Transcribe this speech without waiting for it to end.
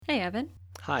Hey, Evan.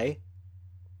 Hi.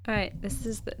 All right, this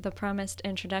is the promised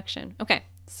introduction. Okay,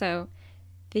 so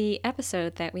the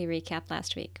episode that we recapped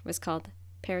last week was called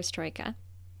Perestroika.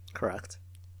 Correct.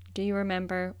 Do you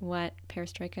remember what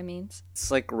perestroika means?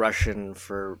 It's like Russian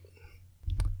for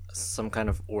some kind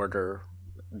of order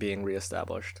being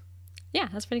reestablished. Yeah,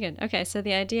 that's pretty good. Okay, so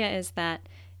the idea is that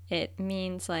it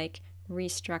means like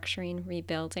restructuring,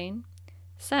 rebuilding.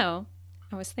 So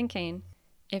I was thinking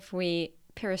if we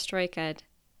perestroika'd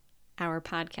our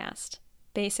podcast,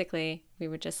 basically we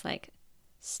would just like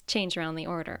change around the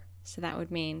order. So that would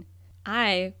mean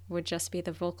I would just be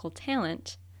the vocal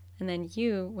talent, and then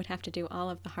you would have to do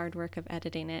all of the hard work of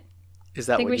editing it. Is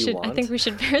that what you want? I think we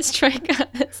should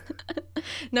perestroika this.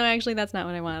 No, actually, that's not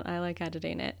what I want. I like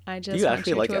editing it. I just want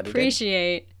you to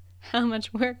appreciate how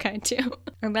much work I do.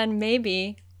 And then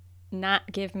maybe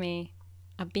not give me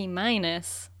a B-.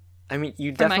 I mean,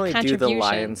 you definitely do the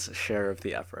lion's share of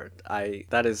the effort.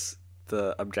 That is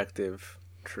the objective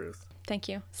truth. Thank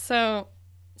you. So,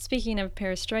 speaking of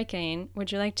perestroikaing,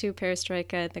 would you like to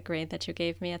perestroika the grade that you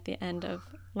gave me at the end of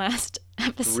last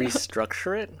episode?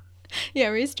 Restructure it? Yeah,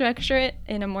 restructure it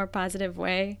in a more positive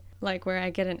way, like where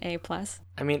I get an A+.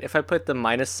 I mean, if I put the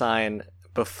minus sign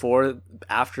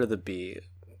after the B,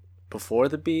 before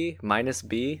the B, minus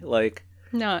B, like...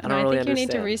 No, I think you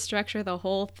need to restructure the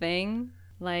whole thing.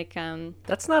 Like,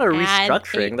 that's not a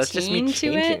restructuring. That's just me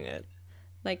changing it.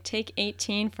 Like, take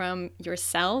 18 from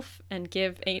yourself and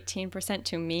give 18%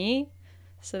 to me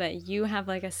so that you have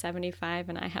like a 75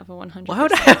 and I have a 100%. Why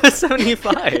would I have a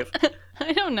 75?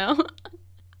 I don't know.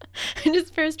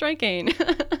 Just perestroikaing.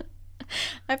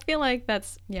 I feel like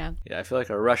that's, yeah. Yeah, I feel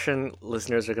like our Russian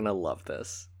listeners are going to love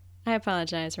this. I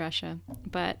apologize, Russia,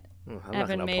 but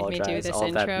Evan made me do this all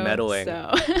intro. That meddling,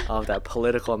 so. all of that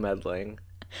political meddling.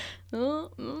 I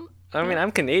mean,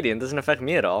 I'm Canadian. It doesn't affect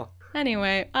me at all.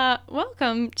 Anyway,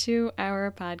 welcome to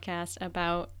our podcast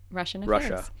about Russian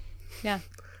affairs. Russia. Yeah.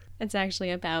 It's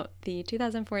actually about the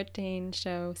 2014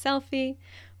 show Selfie,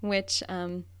 which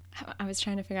I was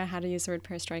trying to figure out how to use the word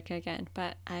perestroika again,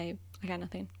 but I got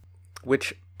nothing.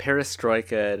 Which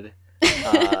perestroika'd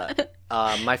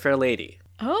My Fair Lady.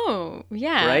 Oh,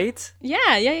 yeah. Right?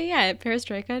 Yeah.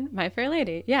 Perestroika, My Fair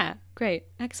Lady. Yeah, great.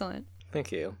 Excellent.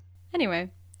 Thank you. Anyway,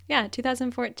 yeah,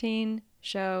 2014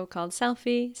 show called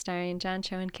Selfie, starring John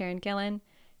Cho and Karen Gillan.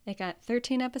 It got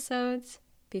 13 episodes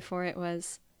before it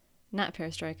was not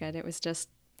perestroika. It was just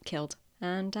killed.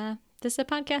 And this is a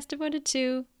podcast devoted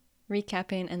to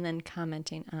recapping and then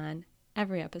commenting on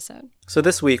every episode. So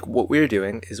this week, what we're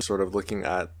doing is sort of looking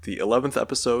at the 11th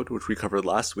episode, which we covered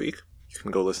last week. You can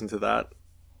go listen to that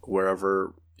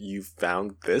wherever you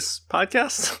found this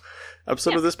podcast,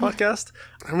 episode of this podcast.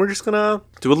 And we're just going to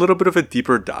do a little bit of a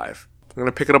deeper dive. I'm going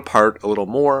to pick it apart a little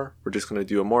more. We're just going to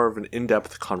do more of an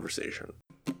in-depth conversation.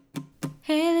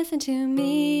 Hey, listen to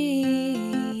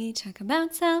me talk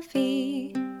about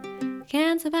Selfie.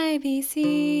 Canceled by ABC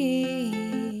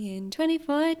in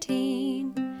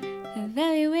 2014.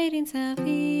 Evaluating Selfie.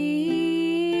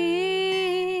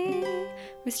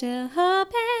 We're still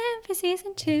hoping for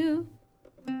season 2.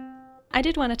 I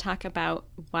did want to talk about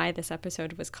why this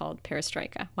episode was called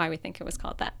Perestroika, why we think it was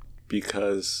called that.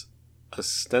 Because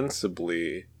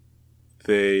ostensibly,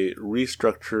 they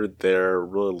restructured their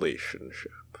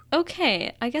relationship.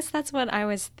 Okay, I guess that's what I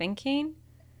was thinking.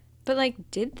 But,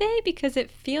 like, did they? Because it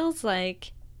feels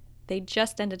like they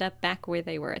just ended up back where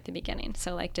they were at the beginning.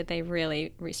 So, like, did they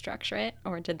really restructure it?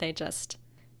 Or did they just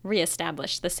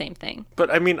reestablish the same thing?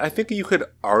 But, I mean, I think you could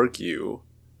argue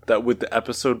that with the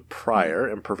episode prior,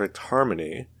 Imperfect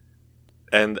Harmony,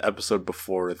 and the episode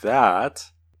before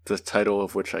that, the title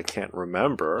of which I can't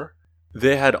remember,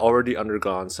 they had already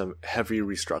undergone some heavy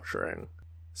restructuring.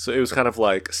 So it was kind of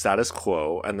like status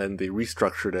quo, and then they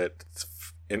restructured it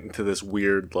into this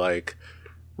weird, like,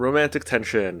 romantic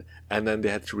tension, and then they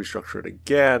had to restructure it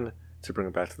again to bring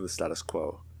it back to the status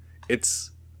quo. It's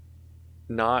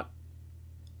not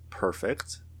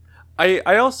perfect.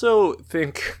 I also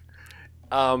think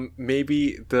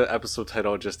maybe the episode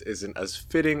title just isn't as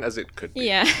fitting as it could be.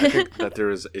 Yeah. I think that there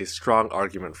is a strong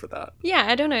argument for that. Yeah,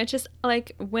 I don't know. It's just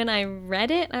like when I read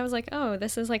it, I was like, oh,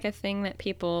 this is like a thing that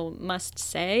people must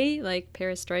say, like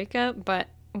perestroika. But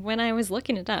when I was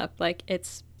looking it up, like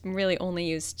it's really only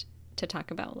used to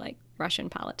talk about like Russian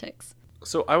politics.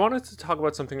 So I wanted to talk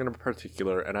about something in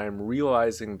particular, and I'm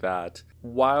realizing that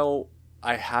while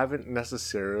I haven't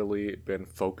necessarily been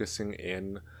focusing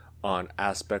in on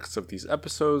aspects of these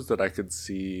episodes that I could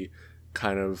see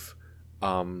kind of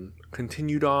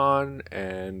continued on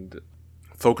and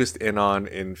focused in on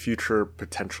in future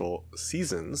potential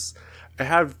seasons, I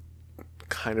have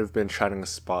kind of been shining a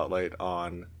spotlight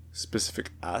on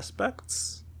specific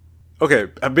aspects. Okay,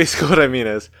 basically what I mean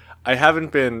is I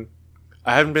haven't been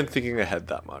thinking ahead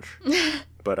that much.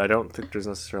 But I don't think there's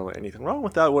necessarily anything wrong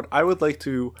with that. What I would like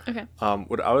to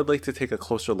take a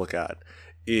closer look at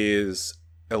is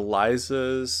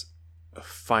Eliza's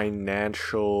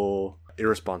financial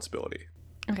irresponsibility.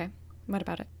 Okay. What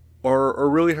about it? Or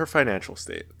really her financial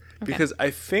state. Okay. Because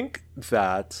I think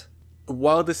that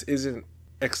while this isn't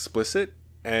explicit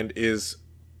and is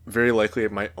very likely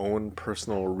my own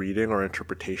personal reading or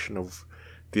interpretation of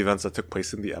the events that took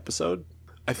place in the episode,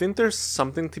 I think there's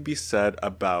something to be said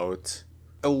about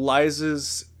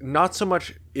Eliza's, not so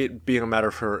much it being a matter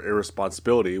of her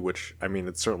irresponsibility, which, I mean,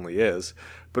 it certainly is,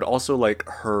 but also, like,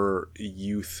 her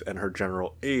youth and her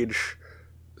general age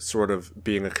sort of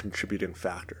being a contributing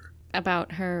factor.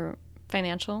 About her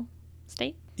financial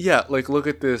state? Yeah, like, look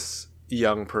at this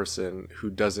young person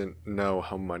who doesn't know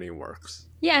how money works.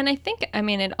 Yeah, and I think, I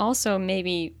mean, it also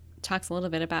maybe talks a little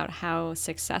bit about how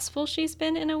successful she's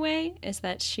been in a way, is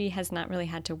that she has not really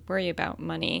had to worry about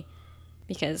money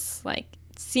because, like,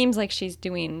 seems like she's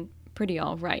doing pretty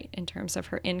all right in terms of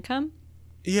her income.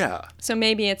 Yeah. So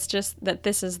maybe it's just that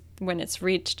this is when it's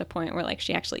reached a point where, like,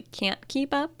 she actually can't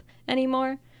keep up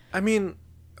anymore. I mean,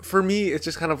 for me, it's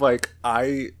just kind of like,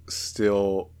 I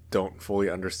still don't fully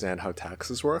understand how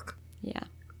taxes work. Yeah.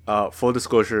 Full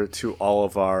disclosure to all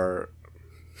of our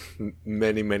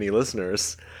many, many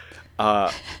listeners,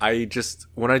 when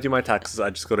I do my taxes, I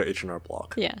just go to H&R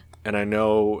Block. Yeah. And I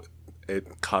know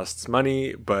it costs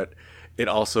money, but it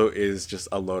also is just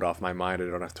a load off my mind. I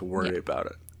don't have to worry about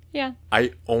it. Yeah.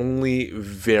 I only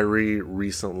very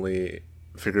recently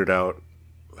figured out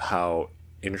how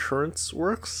insurance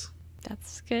works.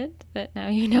 That's good that now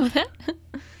you know that.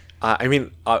 I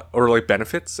mean, or like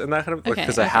benefits and that kind of,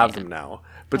 because I have them now.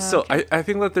 But still, I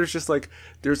think that there's just like,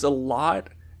 there's a lot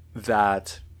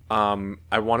that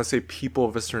I want to say people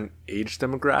of a certain age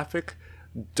demographic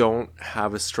don't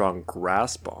have a strong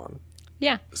grasp on.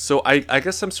 Yeah. So I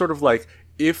guess I'm sort of like,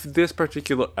 if this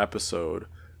particular episode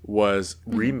was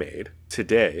remade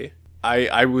today,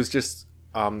 I was just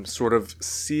sort of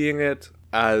seeing it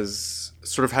as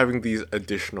sort of having these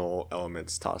additional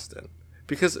elements tossed in.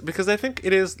 Because I think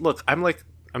it is, look,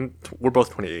 we're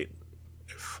both 28,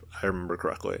 if I remember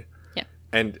correctly. Yeah.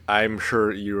 And I'm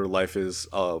sure your life is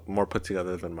more put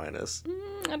together than mine is.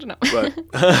 I don't know.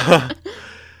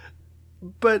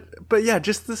 But yeah,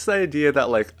 just this idea that,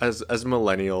 like, as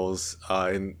millennials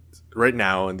right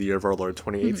now in the year of our Lord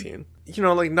 2018, you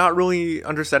know, like, not really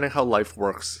understanding how life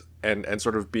works and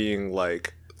sort of being,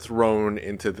 like, thrown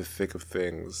into the thick of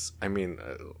things. I mean,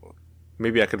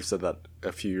 maybe I could have said that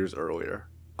a few years earlier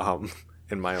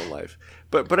in my own life.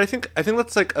 But I think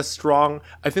that's like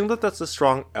that's a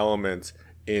strong element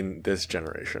in this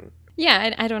generation.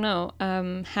 Yeah, I don't know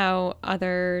how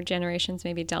other generations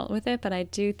maybe dealt with it, but I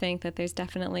do think that there's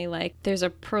definitely, like, there's a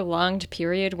prolonged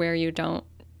period where you don't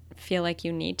feel like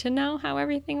you need to know how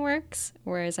everything works,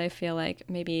 whereas I feel like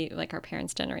maybe, like, our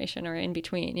parents' generation or in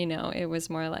between, you know, it was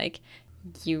more like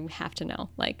you have to know,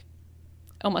 like,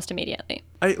 almost immediately.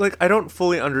 I don't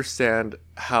fully understand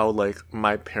how, like,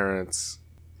 my parents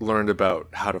learned about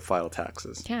how to file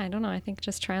taxes. Yeah, I don't know. I think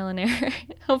just trial and error.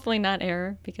 Hopefully not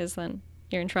error, because then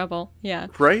you're in trouble. Yeah.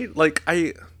 Right? Like,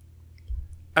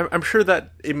 I'm sure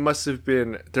that there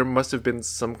must have been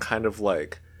some kind of,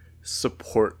 like,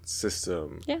 support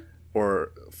system. Yeah.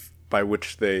 Or by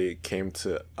which they came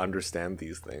to understand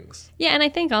these things. Yeah, and I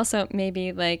think also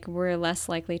maybe, like, we're less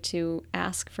likely to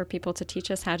ask for people to teach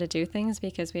us how to do things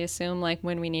because we assume, like,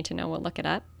 when we need to know, we'll look it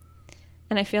up.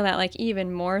 And I feel that, like,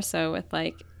 even more so with,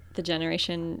 like, the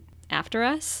generation after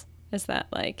us is that,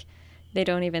 like, they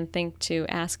don't even think to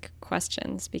ask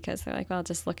questions because they're like, well, I'll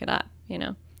just look it up, you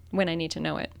know, when I need to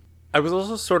know it. I was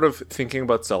also sort of thinking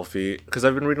about Selfie because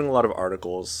I've been reading a lot of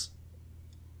articles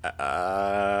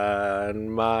on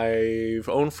my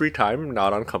own free time,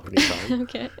 not on company time.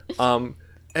 Okay.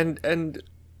 And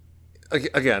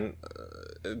again,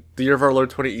 the year of our Lord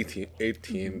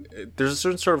 2018, there's a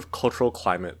certain sort of cultural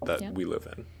climate that we live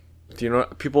in. Do you know,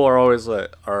 people are always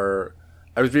like, I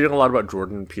was reading a lot about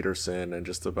Jordan Peterson and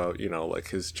just about, you know, like,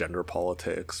 his gender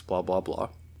politics, blah, blah, blah.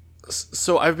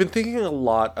 So I've been thinking a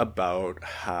lot about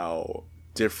how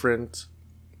different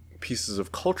pieces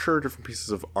of culture, different pieces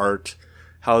of art,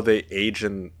 how they age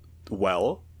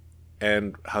well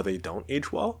and how they don't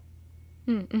age well.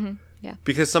 Mm-hmm. Yeah.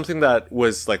 Because something that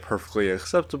was, like, perfectly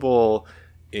acceptable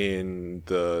in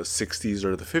the 60s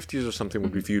or the 50s or something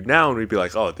would be viewed now and we'd be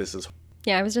like, oh, this is...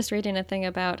 Yeah, I was just reading a thing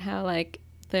about how, like,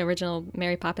 the original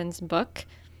Mary Poppins book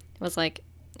was, like,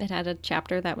 it had a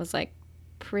chapter that was, like,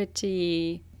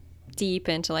 pretty deep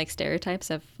into, like, stereotypes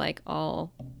of, like,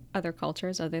 all other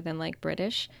cultures other than like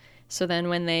British. So then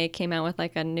when they came out with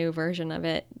like a new version of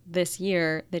it this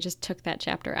year, they just took that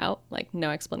chapter out, like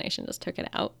no explanation, just took it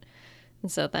out.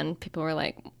 And so then people were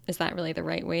like, is that really the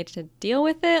right way to deal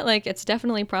with it? Like, it's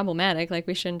definitely problematic. Like,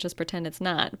 we shouldn't just pretend it's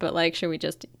not, but like, should we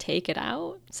just take it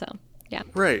out? So, yeah.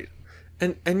 Right.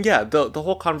 And yeah, the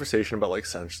whole conversation about like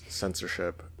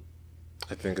censorship,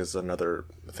 I think, is another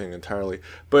thing entirely.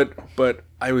 But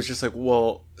I was just like,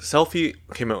 well, Selfie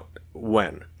came out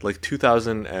when? Like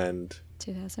 2000 and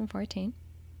 2014.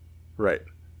 Right.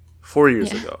 4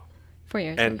 years ago. 4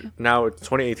 years And ago. now it's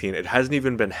 2018. It hasn't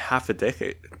even been half a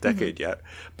decade yet.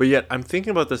 But yet I'm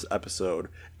thinking about this episode,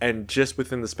 and just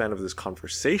within the span of this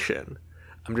conversation,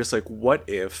 I'm just like, what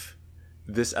if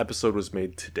this episode was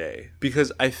made today?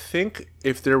 Because I think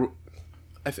if there...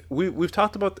 we've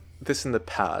talked about this in the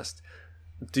past.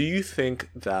 Do you think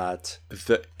that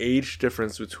the age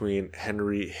difference between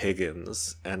Henry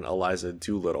Higgins and Eliza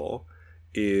Doolittle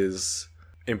is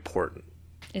important?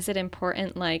 Is it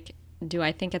important, like, do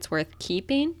I think it's worth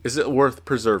keeping? Is it worth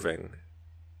preserving?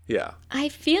 Yeah. I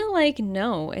feel like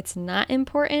no, it's not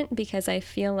important because I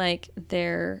feel like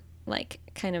their, like,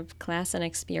 kind of class and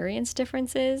experience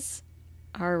differences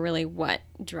are really what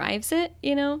drives it,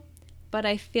 you know? But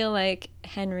I feel like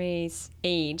Henry's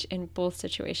age in both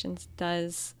situations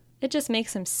it just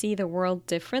makes him see the world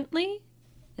differently.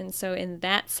 And so in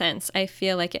that sense, I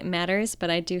feel like it matters, but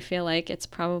I do feel like it's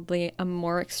probably a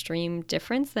more extreme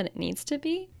difference than it needs to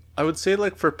be. I would say,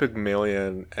 like, for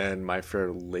Pygmalion and My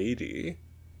Fair Lady,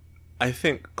 I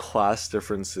think class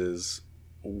differences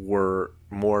were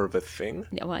more of a thing.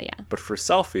 Yeah, well, yeah. But for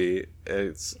Selfie,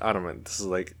 it's, I don't know, this is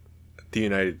like the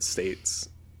United States,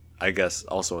 I guess,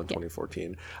 also in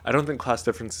 2014. I don't think class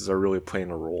differences are really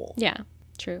playing a role. Yeah,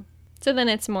 true. So then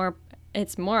it's more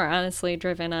honestly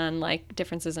driven on like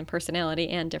differences in personality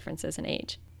and differences in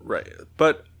age. Right.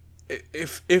 But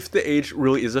if the age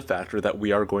really is a factor that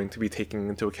we are going to be taking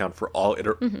into account for all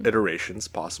iterations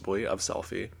possibly of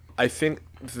Selfie, I think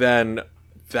then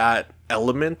that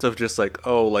element of just like,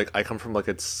 oh, like I come from like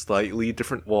a slightly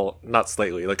different, well, not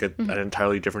slightly, like an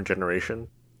entirely different generation.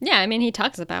 Yeah, I mean, he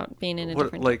talks about being in a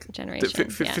different generation.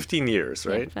 15 years,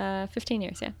 right? Yeah, 15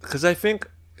 years, yeah. Because I think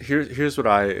here's what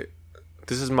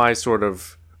this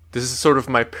is sort of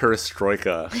my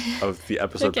perestroika of the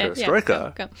episode. Okay,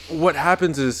 perestroika. Yeah, go. What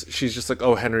happens is she's just like,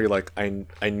 oh, Henry, like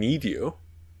I need you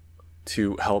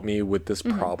to help me with this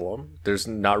problem. There's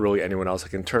not really anyone else I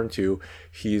can turn to.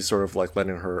 He's sort of like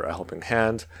lending her a helping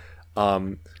hand.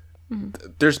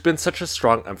 There's been such a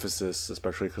strong emphasis,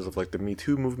 especially because of like the Me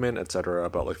Too movement, etc.,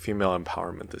 about like female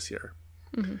empowerment this year.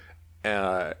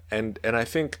 And I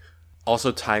think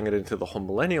also tying it into the whole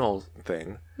millennial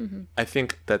thing, I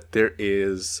think that there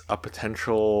is a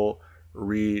potential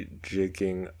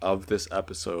rejigging of this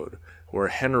episode where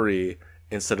Henry,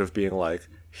 instead of being like,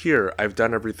 here, I've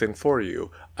done everything for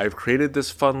you, I've created this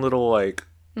fun little like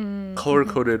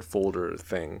color-coded folder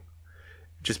thing,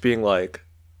 just being like,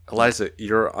 Eliza,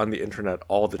 you're on the internet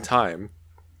all the time.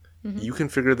 You can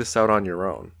figure this out on your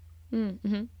own.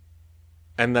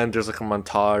 And then there's like a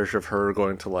montage of her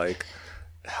going to like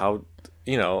how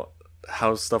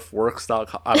stuff works. I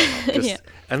don't know.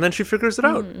 And then she figures it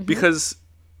out because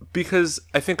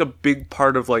I think a big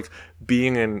part of like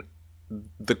being in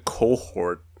the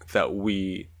cohort that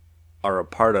we are a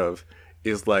part of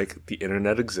is like the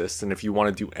internet exists, and if you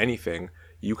want to do anything,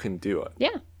 you can do it.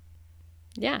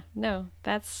 Yeah, no,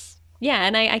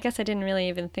 and I guess I didn't really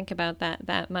even think about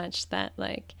that much, that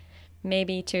like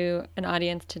maybe to an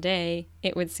audience today,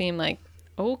 it would seem like,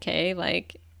 okay,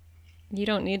 like you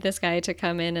don't need this guy to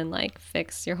come in and like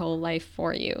fix your whole life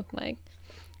for you. Like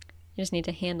you just need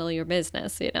to handle your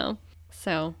business, you know?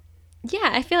 So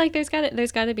yeah, I feel like there's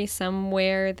got to be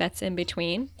somewhere that's in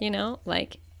between, you know,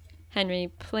 like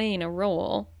Henry playing a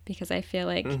role, because I feel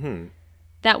like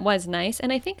that was nice.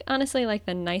 And I think, honestly, like,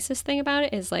 the nicest thing about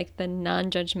it is, like, the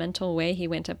non-judgmental way he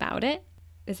went about it.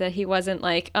 Is that he wasn't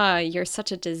like, you're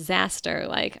such a disaster.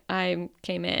 Like, I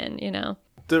came in, you know?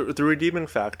 The redeeming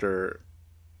factor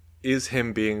is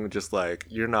him being just like,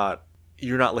 you're not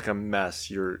like a mess.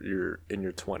 You're in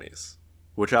your 20s.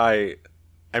 Which I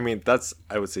mean, that's,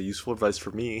 I would say, useful advice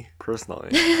for me, personally.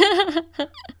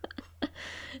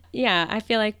 Yeah, I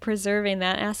feel like preserving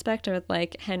that aspect of,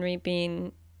 like, Henry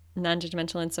being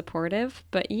non-judgmental and supportive,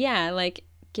 but yeah, like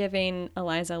giving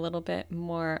Eliza a little bit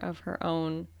more of her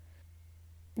own,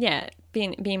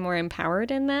 being more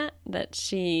empowered in that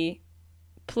she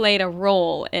played a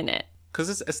role in it,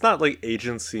 because it's not like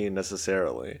agency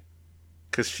necessarily,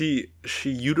 because she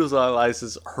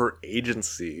utilizes her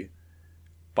agency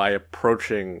by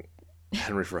approaching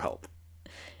Henry for help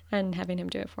and having him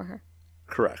do it for her.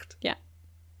 Correct. Yeah.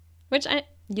 Which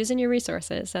using your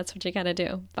resources, that's what you got to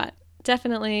do. But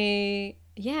definitely,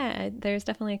 yeah, there's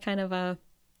definitely kind of a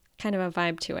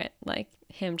vibe to it, like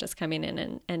him just coming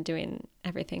in and doing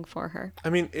everything for her. I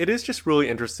mean, it is just really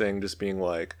interesting just being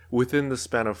like, within the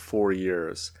span of 4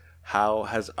 years, how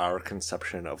has our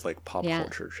conception of like pop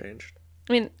culture changed?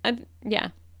 I mean, yeah.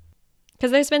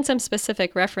 Because there's been some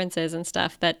specific references and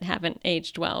stuff that haven't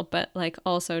aged well, but like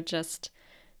also just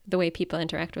the way people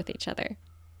interact with each other.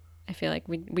 I feel like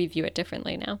we view it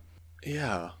differently now.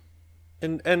 Yeah.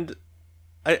 And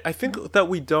I think that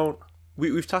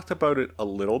we've talked about it a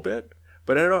little bit,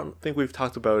 but I don't think we've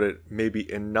talked about it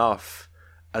maybe enough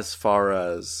as far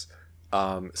as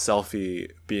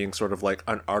Selfie being sort of like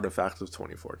an artifact of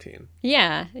 2014.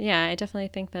 Yeah, I definitely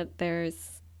think that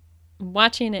there's,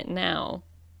 watching it now,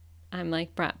 I'm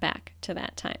like brought back to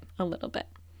that time a little bit.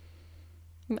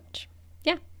 Much.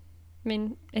 Yeah. I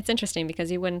mean, it's interesting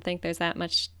because you wouldn't think there's that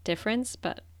much difference,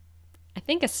 but I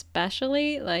think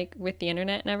especially like with the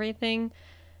internet and everything,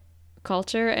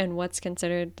 culture and what's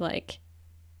considered like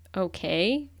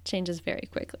okay changes very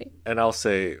quickly. And I'll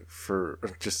say, for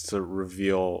just to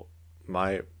reveal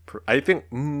I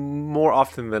think more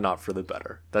often than not for the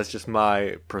better. That's just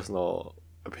my personal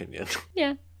opinion.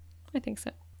 Yeah, I think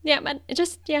so. Yeah, but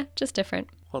just different.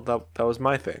 Well, that was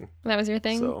my thing. That was your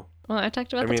thing? So, well, I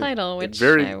talked about the title, which it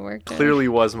very I worked clearly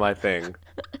was my thing.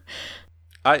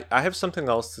 I have something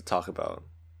else to talk about,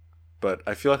 but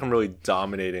I feel like I'm really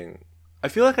dominating. I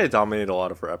feel like I dominate a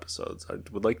lot of our episodes. I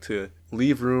would like to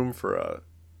leave room for a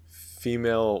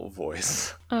female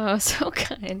voice. Oh, so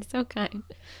kind, so kind.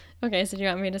 Okay, so do you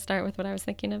want me to start with what I was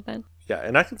thinking of then? Yeah,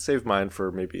 and I can save mine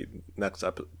for maybe next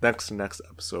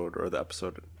episode or the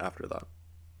episode after that.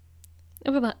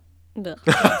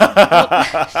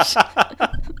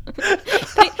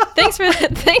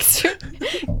 Thanks for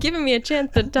giving me a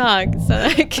chance to talk so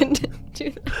that I can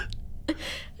do that.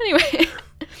 Anyway.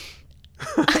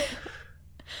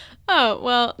 Oh,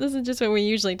 well, this is just what we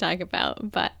usually talk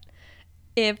about, but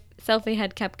if Selfie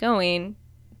had kept going,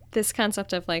 this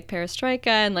concept of like perestroika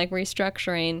and like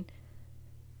restructuring,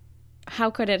 how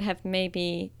could it have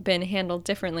maybe been handled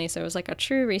differently so it was like a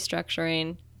true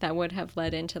restructuring that would have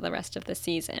led into the rest of the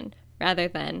season, rather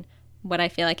than what I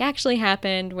feel like actually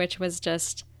happened, which was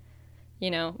just,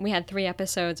 we had 3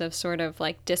 episodes of sort of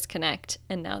like disconnect,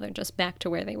 and now they're just back to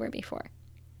where they were before.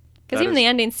 Because even the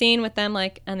ending scene with them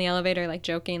like on the elevator, like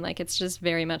joking, like it's just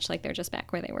very much like they're just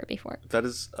back where they were before. That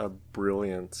is a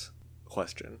brilliant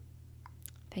question.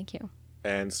 Thank you.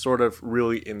 And sort of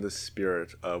really in the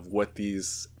spirit of what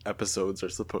these episodes are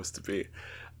supposed to be.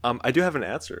 I do have an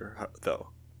answer, though.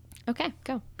 Okay,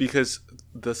 go. Because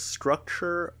the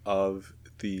structure of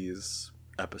these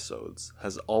episodes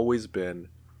has always been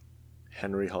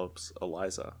Henry helps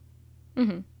Eliza.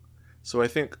 Mm-hmm. So I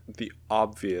think the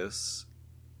obvious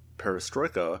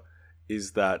perestroika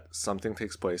is that something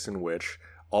takes place in which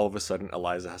all of a sudden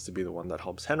Eliza has to be the one that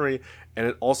helps Henry. And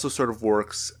it also sort of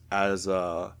works as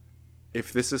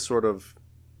if this is sort of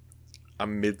a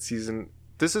mid-season,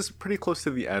 this is pretty close to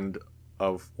the end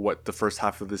of what the first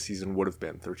half of the season would have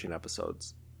been, 13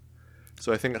 episodes.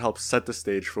 So I think it helps set the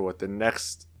stage for what the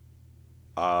next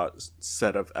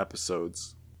set of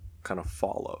episodes kind of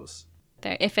follows.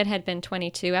 If it had been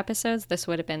 22 episodes, this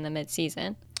would have been the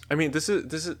mid-season. I mean, this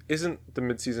isn't the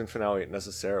mid-season finale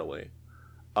necessarily,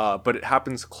 but it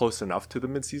happens close enough to the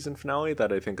mid-season finale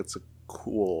that I think it's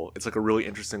like a really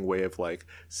interesting way of like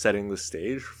setting the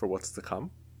stage for what's to come.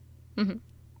 Mm-hmm.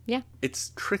 Yeah.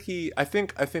 It's tricky. I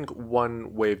think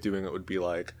one way of doing it would be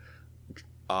like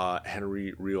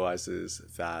Henry realizes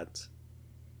that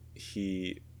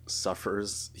he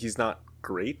suffers. He's not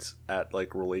great at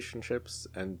like relationships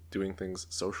and doing things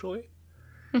socially.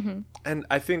 Mm-hmm. And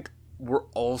I think we're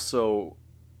also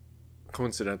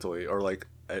coincidentally, or like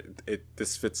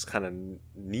this fits kind of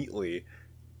neatly,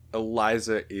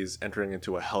 Eliza is entering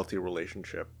into a healthy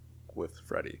relationship with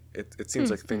Freddie. It seems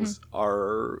like things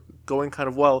are going kind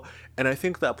of well, and I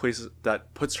think that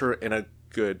puts her in a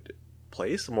good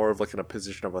place, more of like in a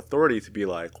position of authority to be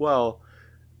like, well,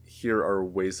 here are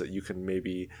ways that you can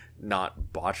maybe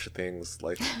not botch things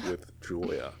like with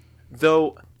Julia.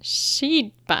 Though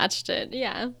she botched it,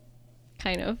 yeah.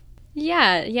 Kind of.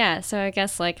 Yeah. So I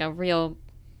guess like a real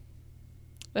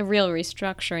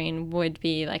restructuring would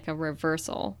be like a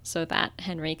reversal so that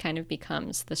Henry kind of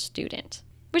becomes the student.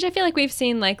 Which I feel like we've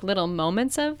seen like little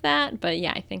moments of that, but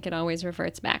yeah, I think it always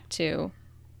reverts back to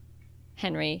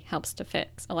Henry helps to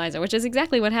fix Eliza, which is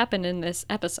exactly what happened in this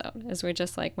episode, as we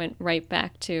just like went right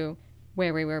back to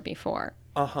where we were before.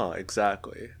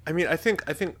 Exactly. I mean, I think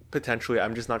potentially,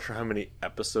 I'm just not sure how many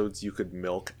episodes you could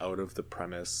milk out of the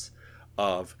premise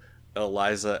of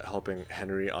Eliza helping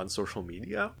Henry on social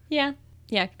media. Yeah.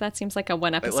 Yeah, that seems like a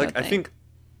one episode thing. I think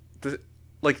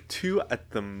like 2 at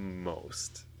the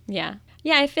most. Yeah.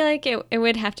 Yeah, I feel like it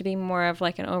would have to be more of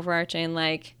like an overarching,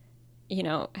 like, you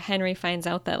know, Henry finds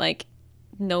out that like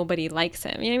nobody likes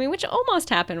him. You know what I mean? Which almost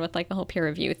happened with like the whole peer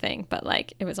review thing, but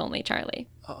like it was only Charlie.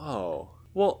 Oh.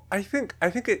 Well, I think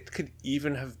it could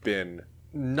even have been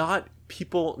not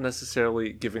people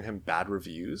necessarily giving him bad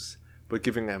reviews, but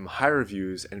giving him high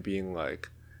reviews and being like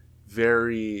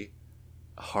very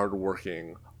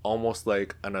hardworking, almost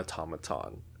like an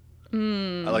automaton.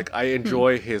 Like I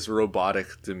enjoy his robotic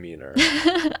demeanor.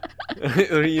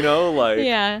 You know, like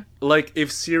Yeah. like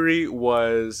if Siri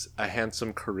was a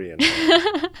handsome Korean,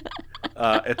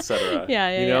 etc.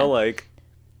 Yeah, You know, like,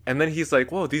 and then he's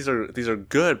like, "Whoa, these are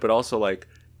good," but also like,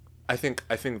 I think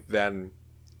then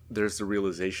there's the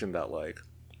realization that like,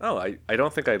 oh, I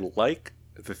don't think I like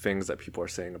the things that people are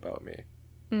saying about me.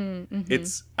 Mm-hmm.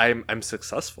 It's I'm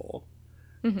successful,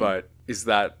 but is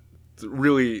that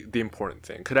really the important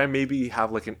thing? Could I maybe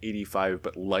have like an 85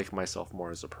 but like myself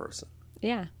more as a person?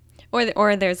 Yeah.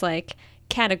 Or there's like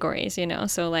categories, you know.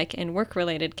 So like in work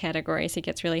related categories he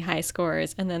gets really high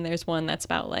scores, and then there's one that's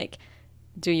about like,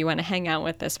 do you want to hang out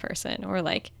with this person, or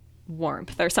like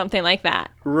warmth or something like that.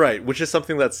 Right, which is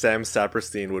something that Sam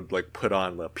Saperstein would like put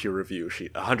on the peer review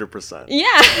sheet 100%. Yeah,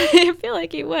 I feel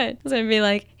like he would. So it'd be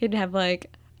like he'd have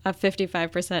like a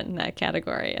 55% in that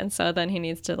category, and so then he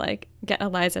needs to like get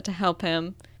Eliza to help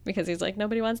him because he's like,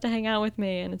 nobody wants to hang out with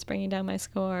me and it's bringing down my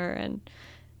score, and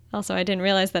also I didn't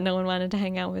realize that no one wanted to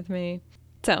hang out with me.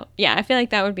 So yeah, I feel like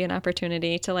that would be an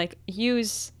opportunity to like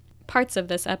use parts of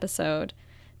this episode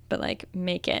but like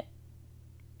make it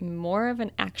more of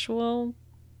an actual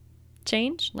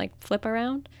change, like flip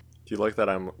around. Do you like that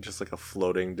I'm just like a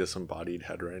floating disembodied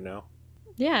head right now?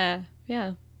 Yeah.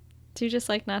 Do you just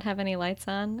like not have any lights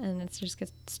on and it just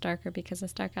gets darker because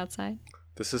it's dark outside?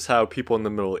 This is how people in the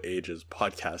Middle Ages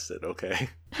podcasted, okay?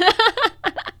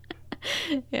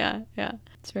 Yeah.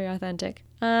 It's very authentic.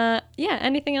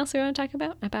 Anything else we want to talk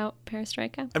about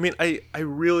Perestroika? I mean, I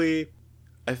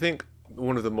think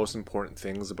one of the most important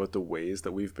things about the ways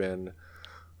that we've been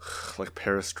like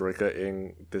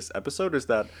perestroika-ing this episode is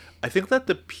that I think that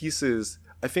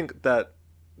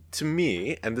to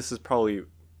me, and this is probably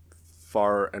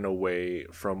far and away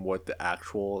from what the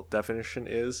actual definition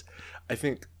is, I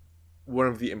think one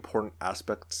of the important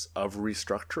aspects of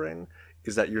restructuring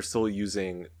is that you're still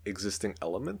using existing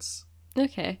elements.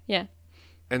 Okay, yeah.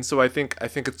 And so I think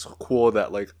it's cool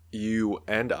that like you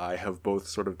and I have both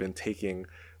sort of been taking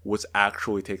what's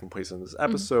actually taking place in this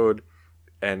episode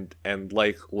and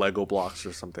like Lego blocks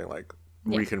or something, like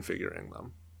reconfiguring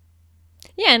them.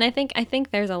 Yeah, and I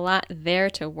think there's a lot there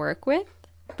to work with,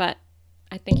 but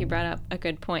I think you brought up a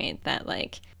good point that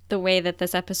like the way that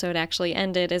this episode actually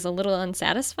ended is a little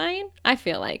unsatisfying, I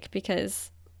feel like,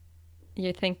 because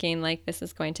you're thinking like this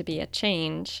is going to be a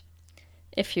change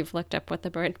if you've looked up what the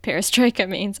word perestroika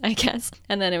means, I guess.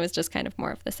 And then it was just kind of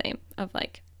more of the same, of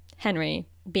like Henry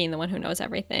being the one who knows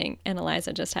everything and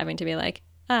Eliza just having to be like,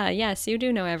 yes, you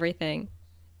do know everything.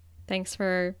 Thanks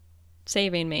for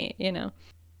saving me, you know.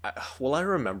 Will I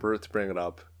remember to bring it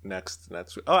up next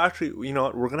week? Oh, actually, you know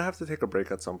what? We're going to have to take a break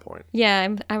at some point.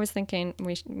 Yeah, I was thinking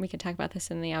we could talk about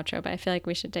this in the outro, but I feel like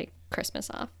we should take Christmas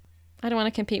off. I don't want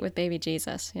to compete with Baby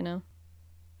Jesus, you know?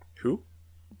 Who?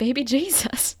 Baby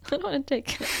Jesus. I don't want to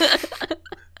take...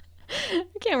 I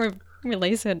can't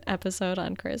release an episode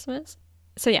on Christmas.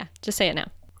 So yeah, just say it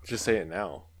now. Just say it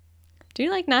now. Do you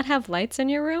like not have lights in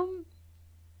your room?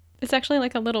 It's actually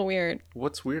like a little weird.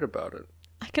 What's weird about it?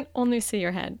 I can only see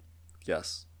your head.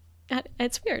 Yes.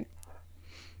 It's weird.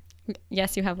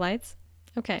 Yes, you have lights?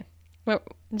 Okay. Well,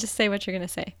 just say what you're going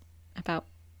to say about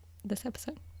this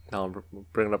episode. No, I'm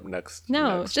bringing it up next.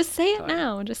 No, just say it time.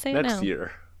 now. Just say it now. Next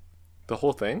year. The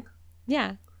whole thing?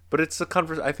 Yeah. But it's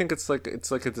a I think it's like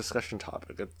a discussion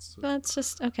topic. Well, it's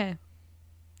just okay.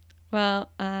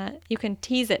 Well, you can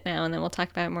tease it now and then we'll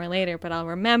talk about it more later, but I'll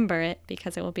remember it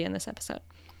because it will be in this episode.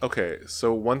 Okay,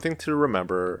 so one thing to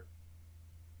remember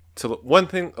So one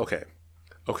thing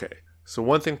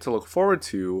to look forward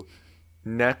to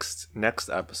next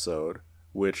episode,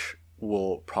 which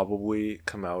will probably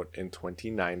come out in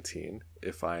 2019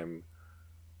 if I'm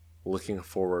looking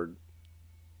forward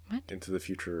into the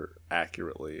future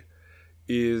accurately,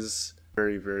 is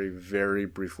very, very, very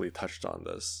briefly touched on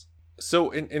this.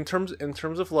 So in terms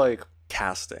of like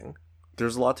casting,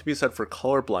 there's a lot to be said for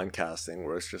colorblind casting,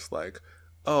 where it's just like,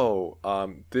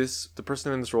 the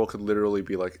person in this role could literally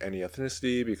be like any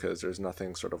ethnicity because there's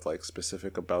nothing sort of like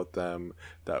specific about them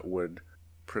that would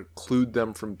preclude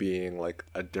them from being like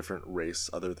a different race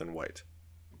other than white.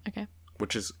 Okay.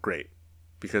 which is great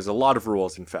because a lot of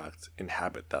rules, in fact,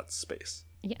 inhabit that space.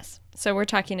 Yes. So we're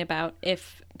talking about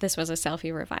if this was a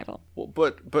selfie revival. Well,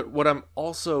 but what I'm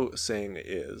also saying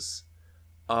is,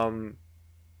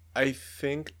 I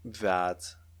think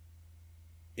that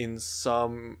in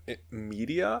some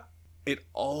media, it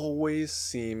always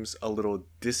seems a little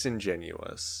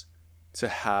disingenuous to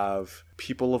have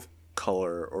people of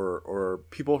color or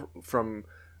people from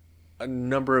a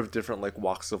number of different like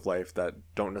walks of life that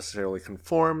don't necessarily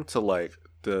conform to like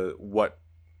what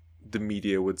the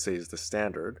media would say is the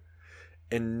standard,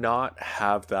 and not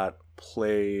have that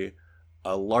play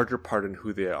a larger part in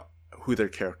who they are, who their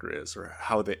character is, or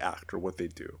how they act, or what they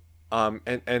do.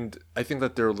 And I think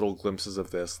that there are little glimpses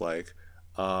of this, like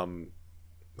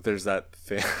there's that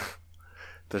thing,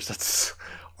 there's that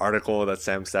article that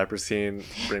Sam Saperstein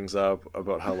brings up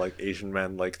about how like Asian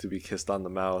men like to be kissed on the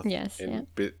mouth. Yes,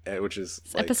 which is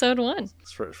it's like, episode 1.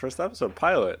 First episode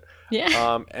pilot.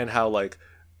 Yeah. And how like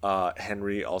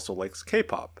Henry also likes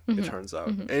K-pop. It turns out,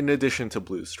 in addition to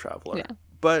Blues Traveler. Yeah.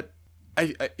 But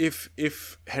if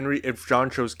John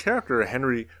Cho's character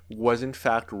Henry was in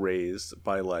fact raised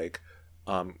by like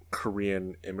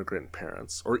Korean immigrant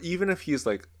parents, or even if he's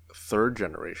like third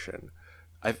generation,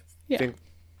 I think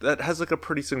that has like a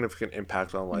pretty significant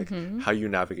impact on like how you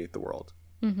navigate the world.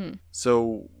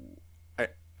 So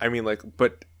I mean like,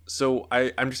 but so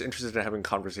I'm just interested in having a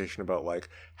conversation about like,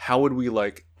 how would we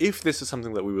like, if this is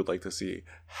something that we would like to see,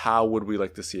 how would we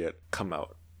like to see it come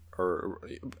out? Or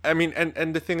I mean,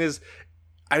 and the thing is,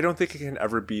 I don't think it can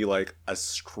ever be like a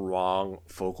strong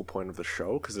focal point of the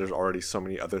show because there's already so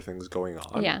many other things going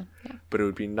on. Yeah. But it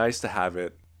would be nice to have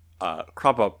it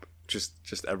crop up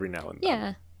just every now and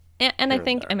then. Yeah. And I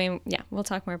think, I mean, we'll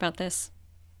talk more about this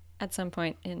at some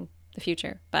point in the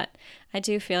future. But I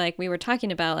do feel like we were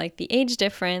talking about like the age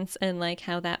difference and like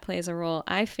how that plays a role.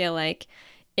 I feel like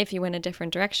if you went a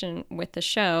different direction with the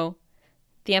show,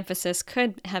 the emphasis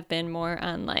could have been more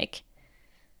on like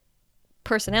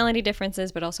personality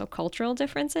differences, but also cultural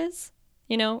differences,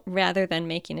 you know, rather than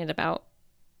making it about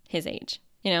his age,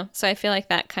 you know? So I feel like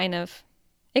that kind of,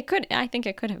 I think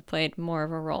it could have played more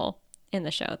of a role in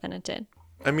the show than it did.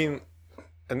 I mean,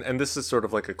 and this is sort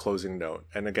of like a closing note.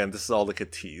 And again, this is all like a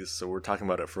tease, so we're talking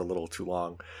about it for a little too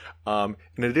long.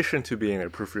 In addition to being a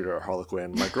proofreader at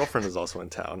Harlequin, my girlfriend is also in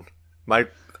town.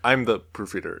 I'm the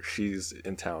proofreader. She's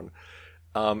in town.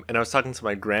 And I was talking to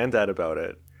my granddad about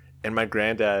it, and my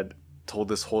granddad told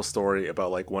this whole story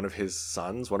about like one of his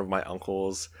sons, one of my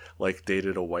uncles, like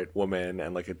dated a white woman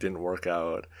and like it didn't work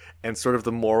out. And sort of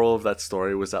the moral of that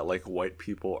story was that like white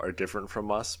people are different from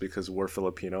us because we're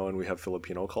Filipino and we have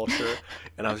Filipino culture.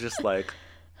 And I was just like,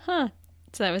 huh.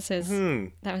 So that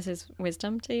was his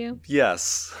wisdom to you?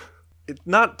 Yes. It's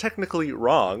not technically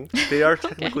wrong. They are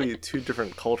technically two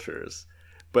different cultures.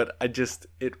 But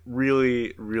it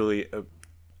really, really,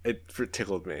 it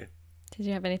tickled me. Did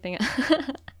you have anything?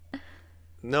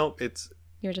 No, you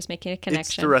were just making a connection.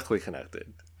 It's directly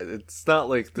connected. It's not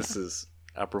like this is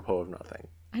apropos of nothing.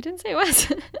 I didn't say it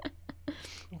was.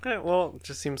 Okay, well, it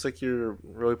just seems like you're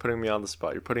really putting me on the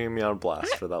spot. You're putting me on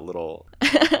blast for that little...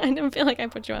 I don't feel like I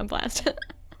put you on blast. I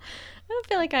don't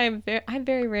feel like I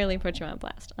very rarely put you on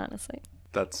blast, honestly.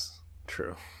 That's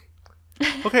true.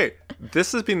 Okay,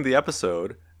 this has been the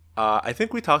episode. I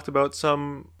think we talked about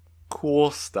some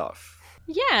cool stuff.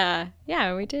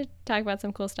 Yeah, we did talk about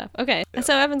some cool stuff. Okay,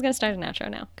 So Evan's going to start an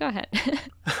outro now. Go ahead.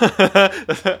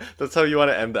 That's how you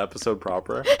want to end the episode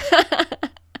proper?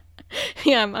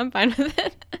 Yeah, I'm fine with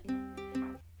it.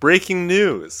 Breaking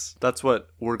news. That's what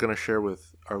we're going to share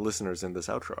with our listeners in this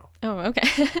outro. Oh,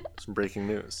 okay. Some breaking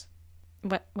news.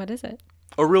 What is it?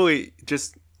 Or really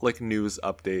just like news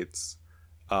updates.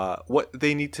 What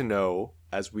they need to know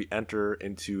as we enter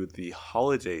into the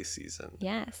holiday season.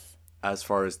 Yes. As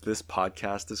far as this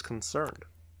podcast is concerned.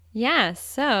 Yeah,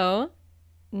 so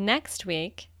next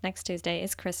Tuesday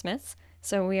is Christmas.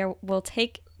 So we'll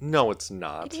take... No, it's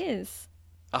not. It is.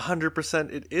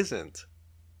 100% it isn't.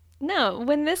 No,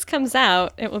 when this comes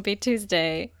out, it will be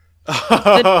Tuesday, the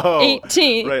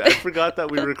 18th. Right, I forgot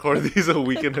that we record these a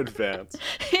week in advance.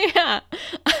 Yeah,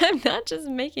 I'm not just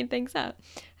making things up.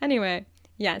 Anyway,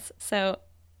 yes, so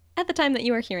at the time that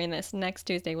you are hearing this, next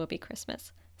Tuesday will be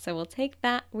Christmas. So we'll take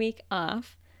that week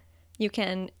off. You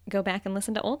can go back and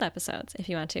listen to old episodes if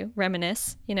you want to.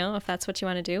 Reminisce, if that's what you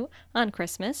want to do on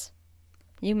Christmas.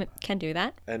 You can do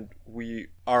that. And we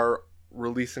are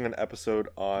releasing an episode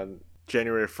on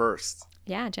January 1st.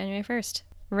 Yeah, January 1st.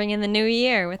 Ring in the new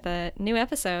year with a new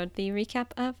episode, the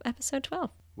recap of episode 12.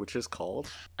 Which is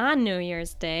called? On New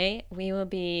Year's Day, we will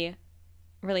be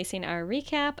releasing our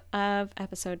recap of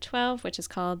episode 12, which is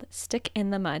called Stick in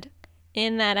the Mud.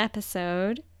 in that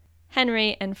episode,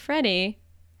 Henry and Freddie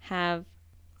have...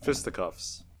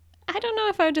 Fisticuffs. I don't know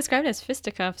if I would describe it as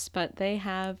fisticuffs, but they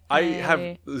have... I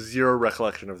have zero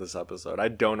recollection of this episode. I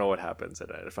don't know what happens in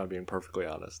it, if I'm being perfectly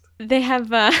honest. They have...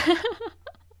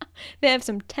 they have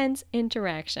some tense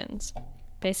interactions.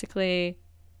 Basically,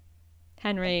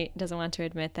 Henry doesn't want to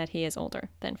admit that he is older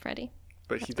than Freddie.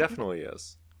 But he definitely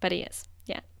is. But he is,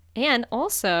 yeah. And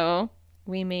also,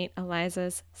 we meet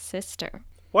Eliza's sister.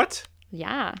 What?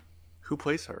 Yeah. Who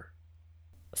plays her?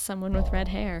 Someone with red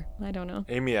hair. I don't know.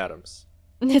 Amy Adams.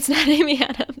 It's not Amy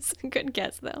Adams. Good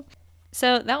guess, though.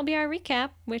 So that will be our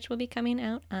recap, which will be coming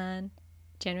out on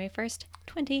January 1st,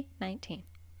 2019.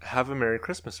 Have a Merry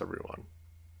Christmas, everyone.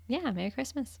 Yeah, Merry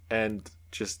Christmas. And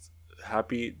just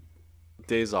happy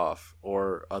days off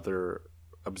or other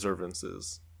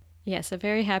observances. Yes, a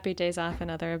very happy days off and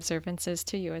other observances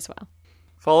to you as well.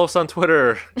 Follow us on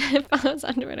Twitter. Follow us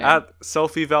on Twitter. At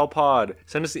SelfieValPod.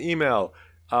 Send us an email.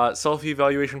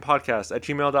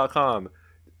 selfievaluationpodcast@gmail.com.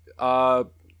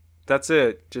 That's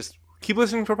it. Just keep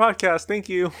listening for podcasts. Thank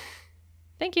you.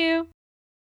 Thank you.